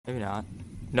Maybe not.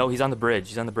 No, he's on the bridge.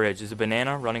 He's on the bridge. There's a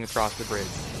banana running across the bridge.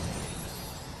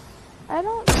 I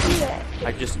don't see it.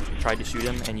 I just tried to shoot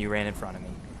him and you ran in front of me.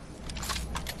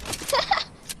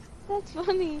 That's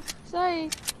funny. Sorry.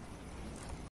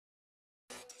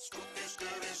 Spooky,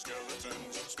 scary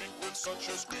skeletons speak with such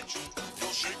a screech. You'll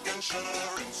shake and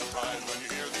shudder in surprise when you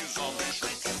hear these zombies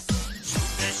shriek.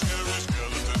 Spooky, scary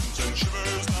skeletons and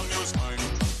shivers down your spine.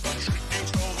 That shrieking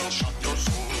skull will shock your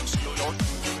soul and seal your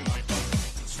doom tonight.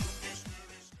 Spooky,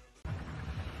 scary skeletons.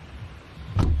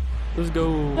 Let's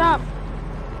go. Jump.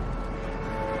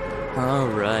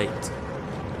 Alright.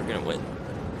 We're gonna win.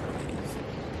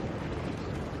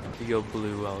 You go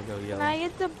blue, I'll go yellow. Can I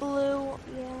get the blue?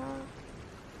 Yeah.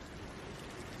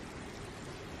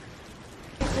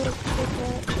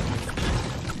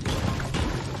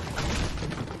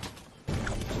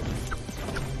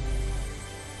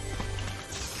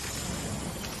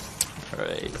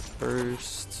 Alright,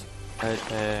 first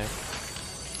attack.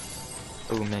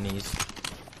 Oh, minis.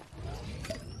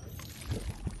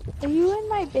 Are you in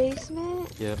my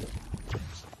basement? Yep.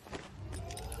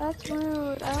 That's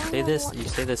rude. I don't Say know this, what you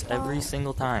say this every why.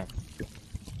 single time.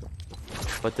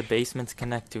 But the basements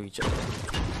connect to each other.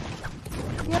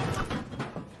 Yep.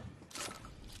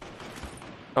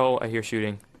 Oh, I hear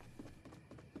shooting.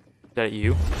 Is that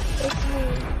you? It's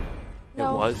me.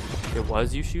 No. It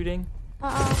was you shooting?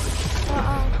 Uh-uh.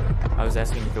 I was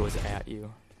asking if it was at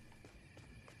you.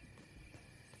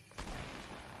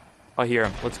 I hear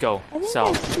him. Let's go. I think I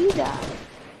South. see that.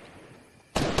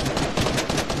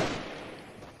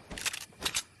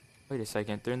 Wait a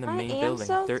second. They're in the I main am building.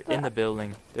 south, They're in but- the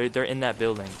building. They're in that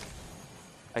building.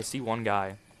 I see one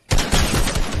guy.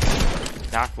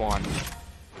 Knocked one.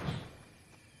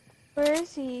 Where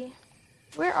is he?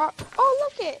 Where are? Oh,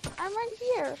 look it! I'm right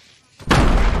here.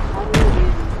 How do you do?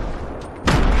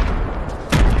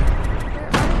 Where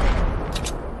are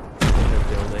In the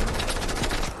building.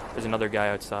 There's another guy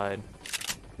outside.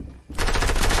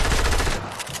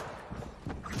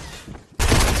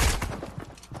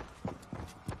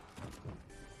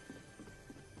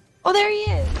 Oh, there he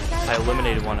is. The guy I that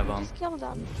eliminated died. one of I them. just killed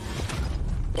him.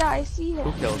 Yeah, I see him.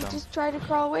 Who killed He him? just tried to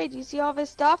crawl away. Do you see all of his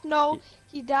stuff? No,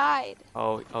 he died.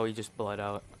 Oh, he just bled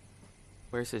out.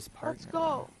 Where's his partner? Let's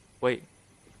go. Wait.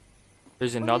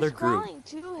 There's Well, another he's group. crawling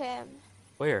to him.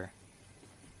 Where?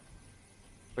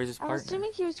 Where's his I'm partner?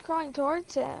 assuming he was crawling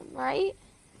towards him, right?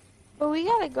 But we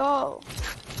gotta go.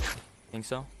 Think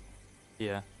so?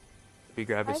 Yeah. We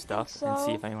grab I his think stuff and see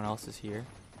so. if anyone else is here.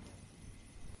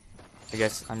 I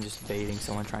guess I'm just baiting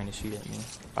someone trying to shoot at me.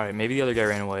 Alright, maybe the other guy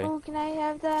ran away. Oh, can I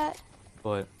have that?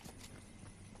 But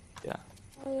yeah.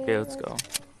 Oh, Okay, yeah, let's go.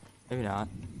 Maybe not.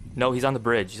 No, he's on the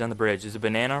bridge. He's on the bridge. There's a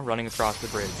banana running across the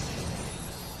bridge.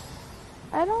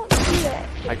 I don't see it.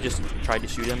 I just tried to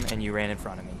shoot him and you ran in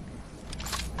front of me.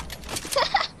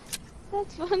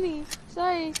 That's funny.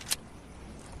 Sorry.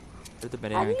 Where'd the How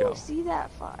banana do go? you see that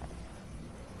far?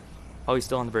 Oh, he's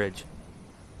still on the bridge.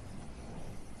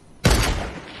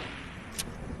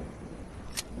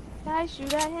 Can I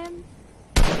shoot at him?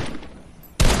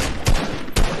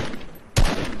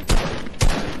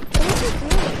 What is he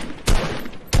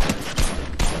doing?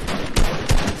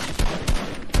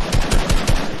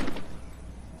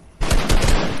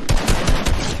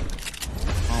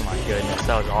 Oh my goodness,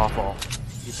 that was awful.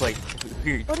 He's like,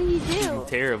 What did he do?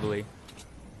 terribly.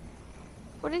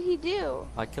 What did he do?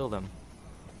 I killed him.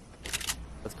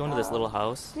 Let's go into this little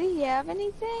house. Did he have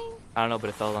anything? I don't know, but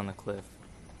it fell on the cliff.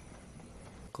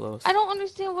 Close. I don't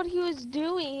understand what he was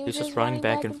doing. He was He's just running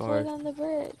back and forth forth. on the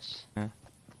bridge. Yeah.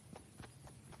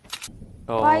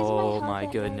 Why is Oh health my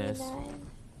at goodness. 99?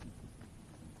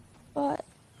 What?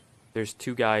 There's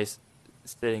two guys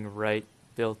sitting right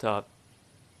built up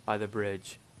by the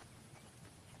bridge.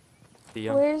 See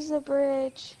 'em? Where's the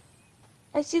bridge?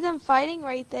 I see them fighting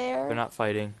right there. They're not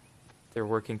fighting. They're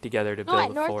working together to No, at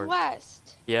build a fort.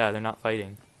 northwest. Yeah, they're not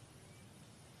fighting.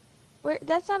 Where?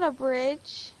 That's not a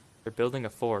bridge. They're building a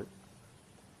fort.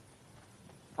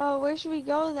 Oh, where should we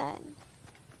go then?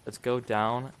 Let's go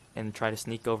down and try to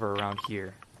sneak over around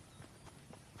here.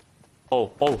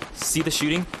 Oh, see the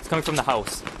shooting? It's coming from the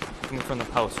house. It's coming from the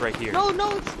house right here. No, it's It's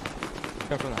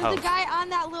coming from the there's house. a guy on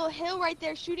that little hill right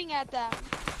there shooting at them.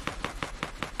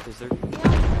 Is there?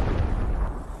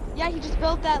 Yeah, he just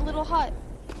built that little hut.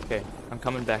 Okay, I'm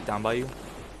coming back down by you.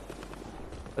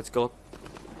 Let's go.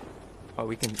 Oh,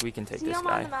 we can take See this him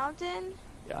on guy. the mountain?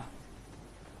 Yeah.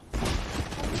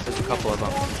 There's a couple of them.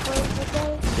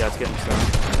 Yeah, let's get him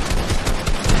started.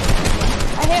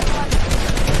 I hit one.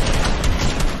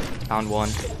 Found one.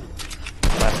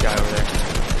 Last guy over there.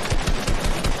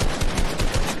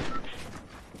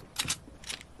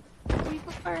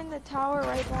 People are in the tower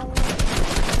right by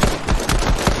me.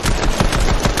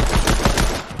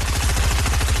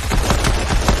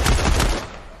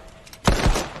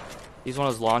 He's one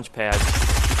of those launch pads.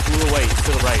 He flew away. He's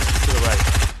to the right. He's to the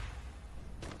right.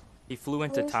 He flew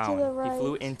into Where's to town. the right? He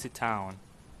flew into town.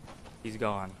 He's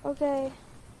gone. Okay.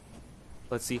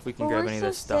 Let's see if we can But grab we're any of so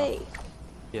this stuff. safe.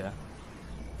 Yeah.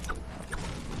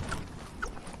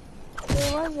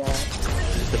 Where was it?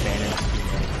 Just abandoned.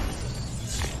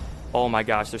 Oh my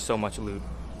gosh, there's so much loot.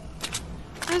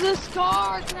 There's a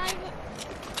scar. Can I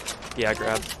have Yeah, Can I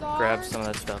have grab scars? some of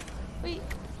that stuff. Wait.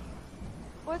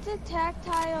 What's a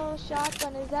tactile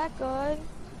shotgun? Is that good?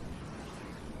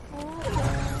 I want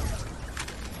that.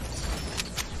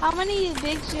 How many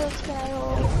big shields can I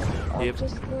hold? Oh, Yep.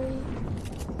 just 3.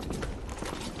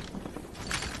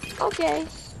 Okay.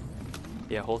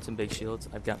 Yeah, hold some big shields.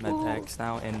 I've got med Ooh. packs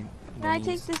now and Can I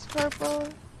take minis. this purple?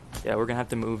 Yeah, we're gonna have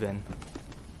to move in.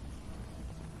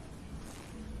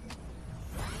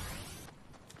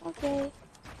 Okay.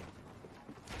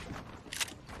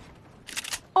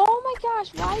 Oh my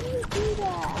gosh, why do you do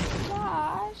that?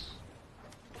 Josh.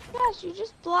 Gosh, you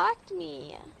just blocked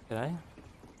me. Did I?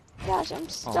 Gosh, I'm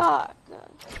stuck.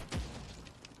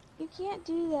 You can't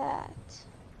do that.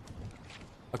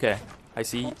 Okay, I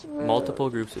see That's rude. multiple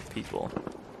groups of people.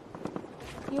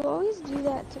 You always do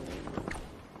that to me.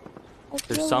 I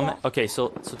There's feel some. left. Okay, so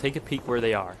take a peek where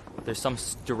they are. There's some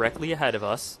directly ahead of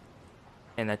us,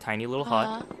 in that tiny little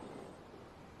hut.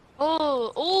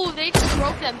 Oh, they just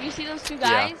broke them. Do you see those two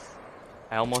guys?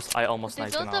 I almost They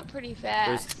sniped them built out. up pretty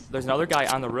fast. There's another guy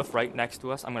on the roof right next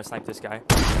to us. I'm gonna snipe this guy.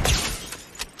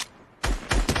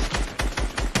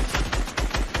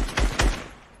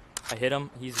 I hit him.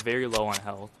 He's very low on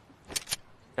health.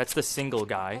 That's the single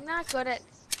guy. I'm not good at.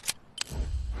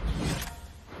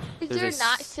 Is There's there a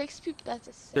not s- 6 people? That's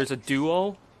a 6. There's a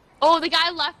duo. Oh, the guy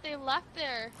left. They left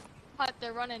their hut.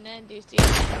 They're running in. Do you see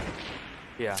it?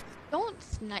 Yeah. Don't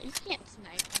snipe. You can't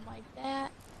snipe them like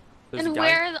that. There's And a guy.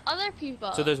 where are the other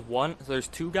people? So there's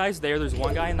 2 guys there. There's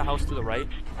one guy in the house to the right.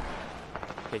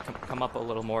 Okay, come up a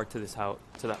little more to this house.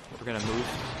 We're gonna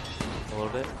move a little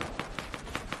bit.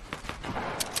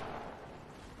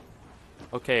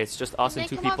 Okay, it's just us Can and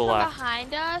they 2 come people up from left.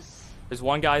 behind us? There's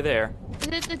one guy there. Is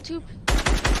it the 2?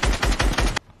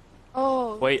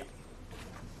 Oh. Wait.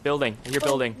 Building. I hear Oh,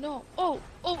 building. No. Oh.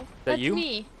 That's you?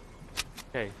 me.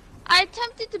 Okay. I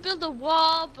attempted to build a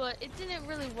wall, but it didn't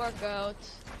really work out.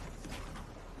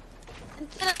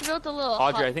 Instead, I built a little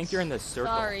Audrey, I hut. think you're in the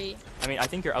circle. Sorry. I mean, I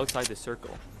think you're outside the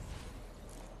circle.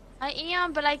 I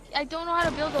am, but I don't know how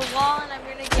to build a wall, and I'm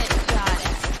gonna get shot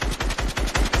at.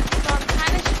 So I'm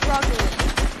kind of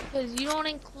struggling because you don't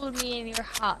include me in your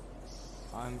hut.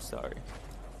 I'm sorry.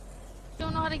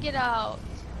 Don't know how to get out.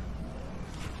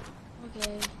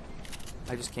 Okay.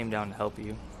 I just came down to help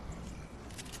you.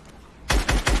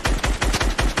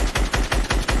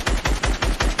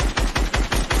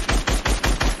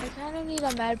 I kind of need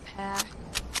a med pack.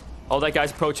 Oh, that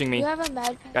guy's approaching me. You have a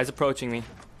med pack? Guy's approaching me.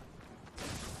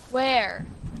 Where?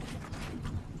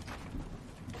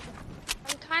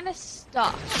 I'm kind of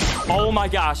stuck. Oh my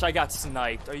gosh, I got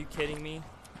sniped. Are you kidding me?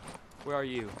 Where are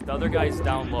you? The other guy's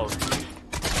down low.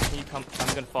 Can you come? I'm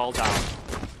gonna fall down.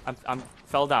 I'm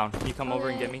fell down. Can you come over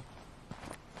and get me?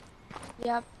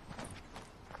 Yep.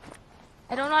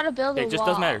 I don't know how to build a Okay, wall. just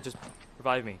doesn't matter. Just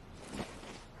revive me.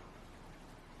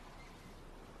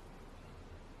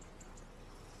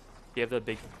 You have the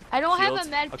big. I don't have shields? a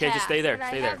med pack. Okay, just stay there, but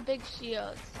stay I there. have big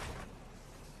shields.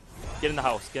 Get in the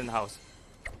house. Get in the house.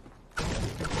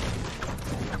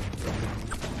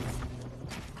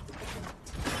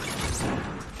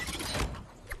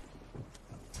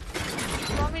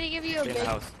 You want me to give you a Get in big? the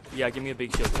house. Yeah, give me a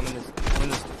big shield. Come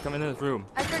in this room.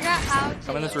 I forgot how to.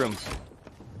 Come in this room.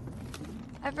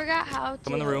 I forgot how to.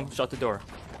 Come in the room. Shut the door.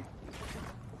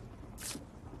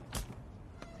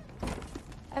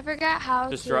 I forgot how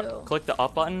Just to. click the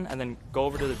up button and then go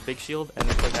over to the big shield and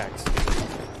then click X.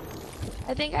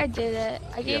 I think I did it.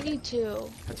 I gave Yeah. you 2.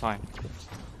 That's fine.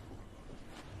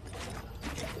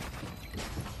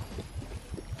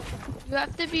 You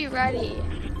have to be ready.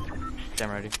 Okay,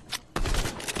 I'm ready.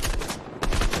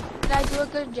 Did I do a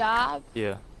good job?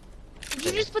 Yeah. Did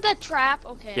you just put that trap?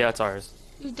 Okay. Yeah, it's ours.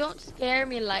 You don't scare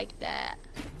me like that.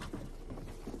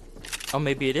 Oh,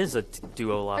 maybe it is a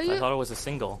duo left. Are you- I thought it was a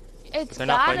single. It's they're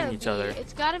not gotta fighting each be. other.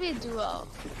 It's gotta be a duo.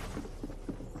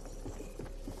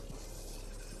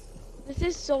 This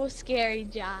is so scary,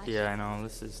 Josh. Yeah, I know.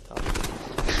 This is tough.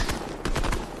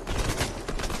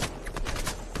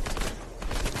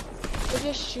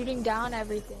 They're just shooting down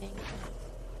everything.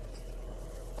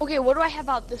 Okay, what do I have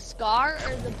out? The Scar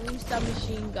or the blue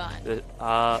submachine gun?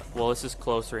 Well, this is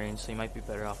close range, so you might be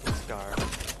better off with Scar.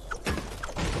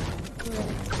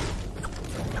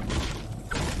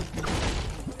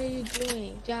 What are you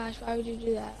doing? Josh, why would you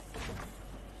do that?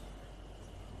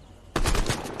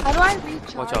 How do I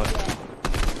recharge Watch out. it?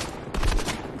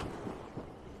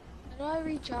 How do I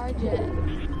recharge it?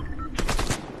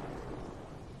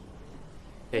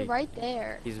 Hey, You're right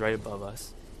there. he's right above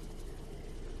us.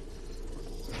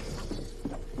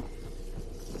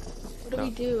 What do we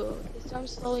do? The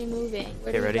storm's slowly moving. Where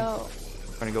Okay, do we ready? go?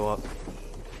 I'm gonna go up.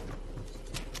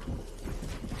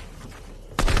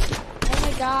 Oh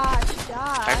my gosh,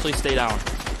 Josh. Actually, stay down.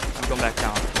 I'm going back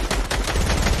down.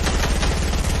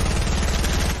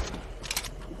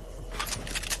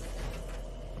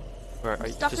 Where are I'm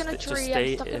you? stuck Just, in a just tree.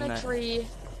 stay I'm stuck in a that. tree.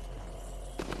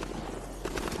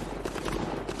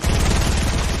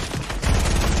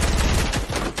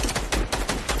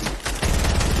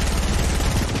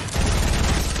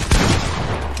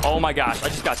 Oh my gosh, I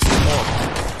just got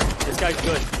smoked. This guy's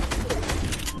good.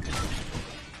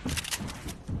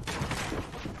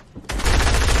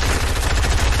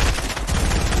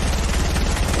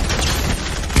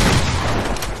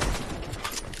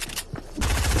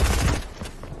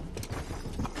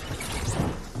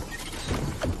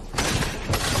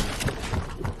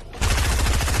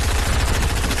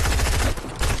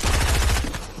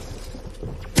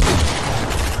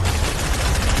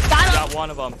 Got one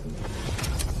of them.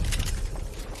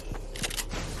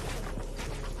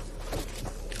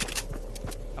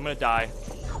 I'm gonna die.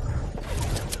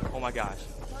 Oh my gosh.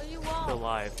 No, you Still won't.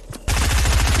 alive.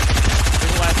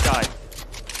 Where's the last guy?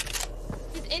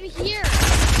 He's in here.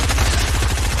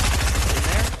 In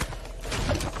there?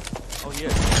 Oh,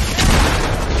 yeah.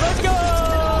 Let's go!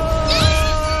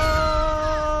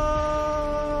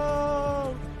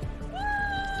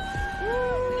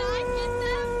 Did I get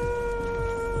them?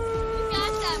 Who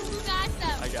got them? Who got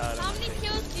them? I got 'em, How I many think.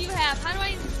 kills do you have? How do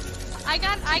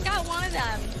I got one of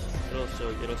them.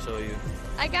 It'll show you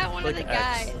I got one of Click the X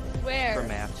guys. Where? for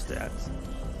match stats.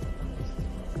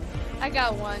 I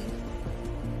got one.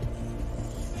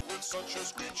 With such a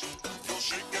screech, you'll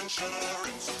shake and shudder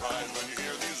in surprise when you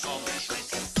hear these zombies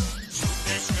shriek.